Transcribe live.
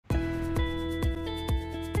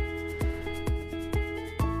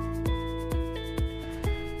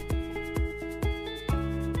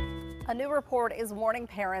A new report is warning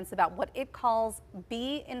parents about what it calls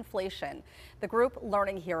B inflation. The group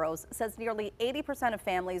Learning Heroes says nearly 80% of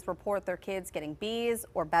families report their kids getting Bs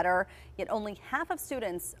or better, yet only half of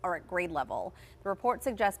students are at grade level. The report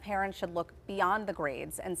suggests parents should look beyond the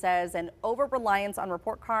grades and says an over-reliance on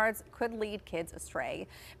report cards could lead kids astray.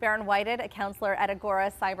 Barron Whited, a counselor at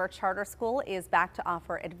Agora Cyber Charter School, is back to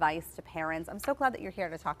offer advice to parents. I'm so glad that you're here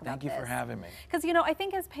to talk about this. Thank you for having me. Because, you know, I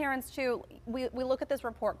think as parents too, we look at this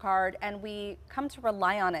report card and we come to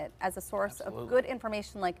rely on it as a source of good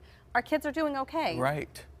information, like our kids are doing okay.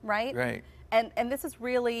 Right. Right? Right. And this is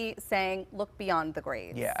really saying look beyond the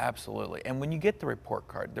grades. Yeah, absolutely. And when you get the report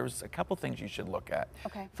card, there's a couple things you should look at.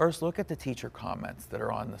 Okay. First, look at the teacher comments that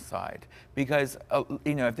are on the side. Because,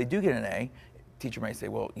 you know, if they do get an A, teacher might say,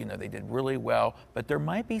 well, you know, they did really well, but there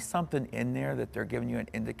might be something in there that they're giving you an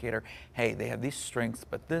indicator, hey, they have these strengths,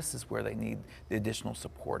 but this is where they need the additional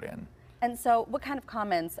support in. And so what kind of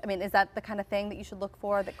comments, I mean, is that the kind of thing that you should look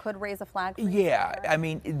for that could raise a flag for you? Yeah, I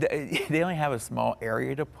mean, they only have a small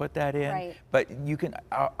area to put that in, right. But you can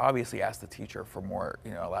obviously ask the teacher for more,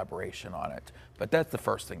 you know, elaboration on it. But that's the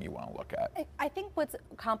first thing you want to look at. I think what's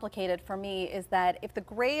complicated for me is that if the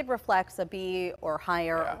grade reflects a B or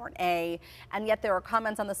higher or an A, and yet there are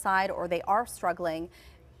comments on the side or they are struggling,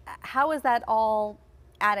 how is that all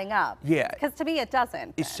adding up? Yeah. Because to me it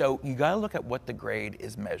doesn't. Then. So you got to look at what the grade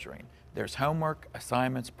is measuring. There's homework,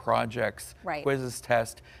 assignments, projects, quizzes,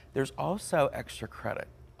 tests. There's also extra credit.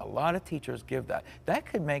 A lot of teachers give that. That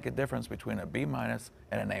could make a difference between a B- and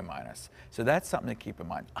an A-. So that's something to keep in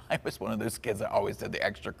mind. I was one of those kids that always did the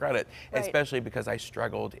extra credit, especially because I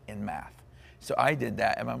struggled in math. So I did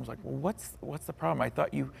that, and I was like, well, what's the problem? I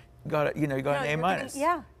thought you got you got an A-.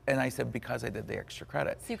 Yeah. And I said, because I did the extra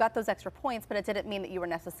credit. So you got those extra points, but it didn't mean that you were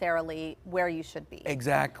necessarily where you should be.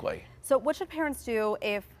 Exactly. So what should parents do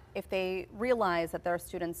if they realize that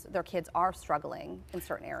their kids are struggling in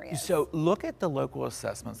certain areas? So look at the local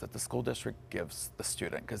assessments that the school district gives the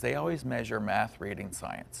student, because they always measure math, reading,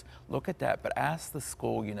 science. Look at that, but ask the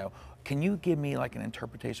school, you know, can you give me like an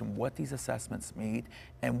interpretation what these assessments mean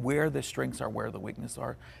and where the strengths are, where the weaknesses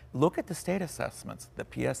are? Look at the state assessments, the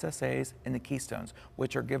PSSAs and the Keystones,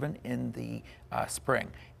 which are given in the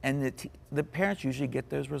spring. And the parents usually get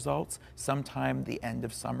those results sometime the end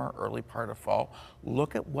of summer, early part of fall.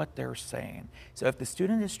 Look at what they're saying. So if the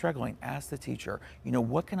student is struggling, ask the teacher, you know,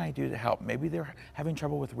 what can I do to help? Maybe they're having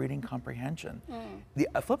trouble with reading comprehension. The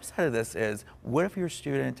flip side of this is, what if your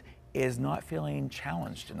student is not feeling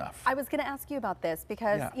challenged enough? I was going to ask you about this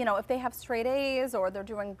because, you know, if they have straight A's or they're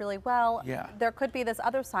doing really well, there could be this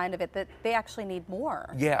other side of it that they actually need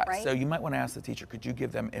more. Yeah, right? So you might want to ask the teacher, could you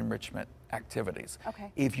give them enrichment activities?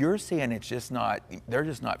 Okay. If you're seeing it's just not, they're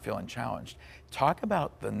just not feeling challenged, talk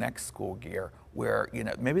about the next school year where, you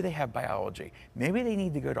know, maybe they have biology, maybe they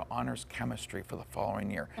need to go to honors chemistry for the following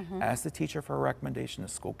year. Ask the teacher for a recommendation, the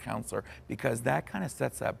school counselor, because that kind of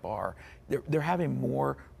sets that bar. They're having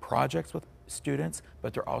more projects with students,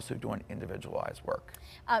 but they're also doing individualized work.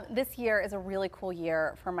 This year is a really cool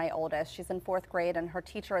year for my oldest. She's in 4th grade and her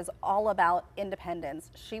teacher is all about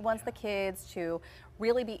independence. She wants the kids to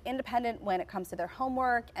really be independent when it comes to their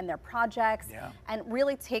homework and their projects and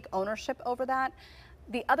really take ownership over that.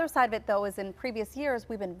 The other side of it though is in previous years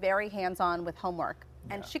we've been very hands-on with homework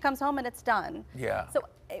and she comes home and it's done. So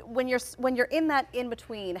when you're in that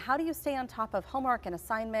in-between, how do you stay on top of homework and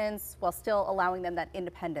assignments while still allowing them that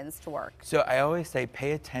independence to work? So I always say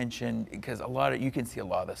pay attention, because you can see a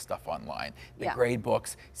lot of this stuff online. The grade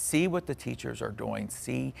books, see what the teachers are doing,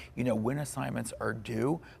 see, you know, when assignments are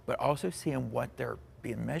due, but also seeing what they're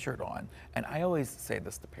being measured on. And I always say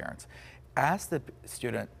this to parents, ask the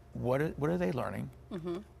student, what are they learning?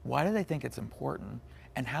 Why do they think it's important?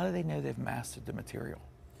 And how do they know they've mastered the material?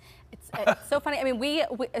 It's so funny. I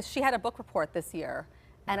mean, she had a book report this year,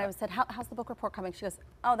 and I said, how's the book report coming? She goes,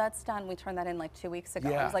 oh, that's done. We turned that in like 2 weeks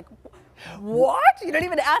ago. I was like, what? You didn't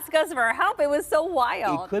even ask us for help. It was so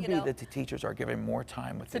wild. It could be that the teachers are giving more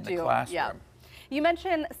time within the classroom. You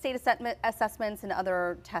mentioned state assessments and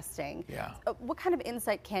other testing. What kind of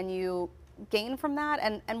insight can you gain from that,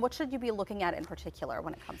 and what should you be looking at in particular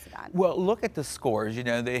when it comes to that? Well, look at the scores. You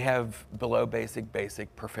know, they have below basic,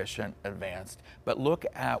 basic, proficient, advanced, but look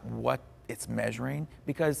at what it's measuring,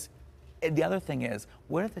 because the other thing is,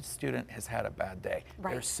 what if the student has had a bad day?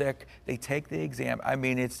 They're sick, they take the exam. I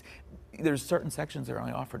mean, there's certain sections that are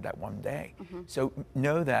only offered that one day. So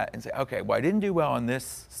know that and say, okay, well, I didn't do well on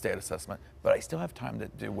this state assessment, but I still have time to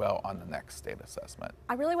do well on the next state assessment.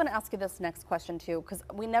 I really want to ask you this next question too, because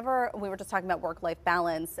we were just talking about work-life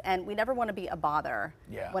balance, and we never want to be a bother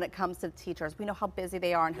when it comes to teachers. We know how busy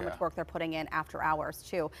they are and how much work they're putting in after hours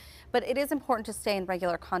too. But it is important to stay in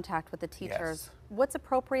regular contact with the teachers. Yes. What's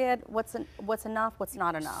appropriate, what's enough, what's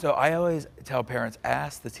not enough? So I always tell parents,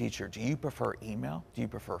 ask the teacher, do you prefer email? Do you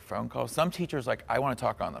prefer phone calls? Some teachers like, I want to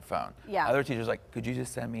talk on the phone. Yeah. Other teachers like, could you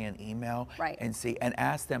just send me an email? Right. And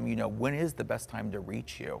ask them, you know, when is the best time to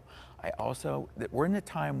reach you? We're in the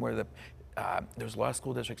time where there's a lot of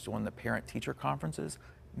school districts doing the parent-teacher conferences.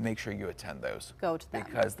 Make sure you attend those. Go to them.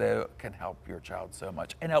 Because they can help your child so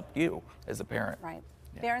much and help you as a parent. Right.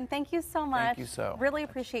 Yeah. Barron, thank you so much. Thank you so Really much.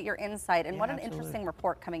 appreciate your insight, and what an absolutely. interesting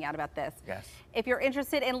report coming out about this. Yes. If you're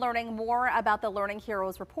interested in learning more about the Learning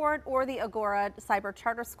Heroes report or the Agora Cyber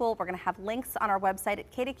Charter School, we're going to have links on our website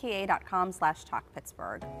at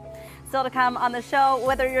kdka.com/talkpittsburgh. Still to come on the show,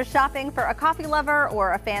 whether you're shopping for a coffee lover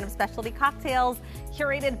or a fan of specialty cocktails,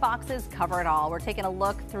 curated boxes cover it all. We're taking a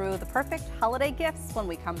look through the perfect holiday gifts when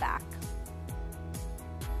we come back.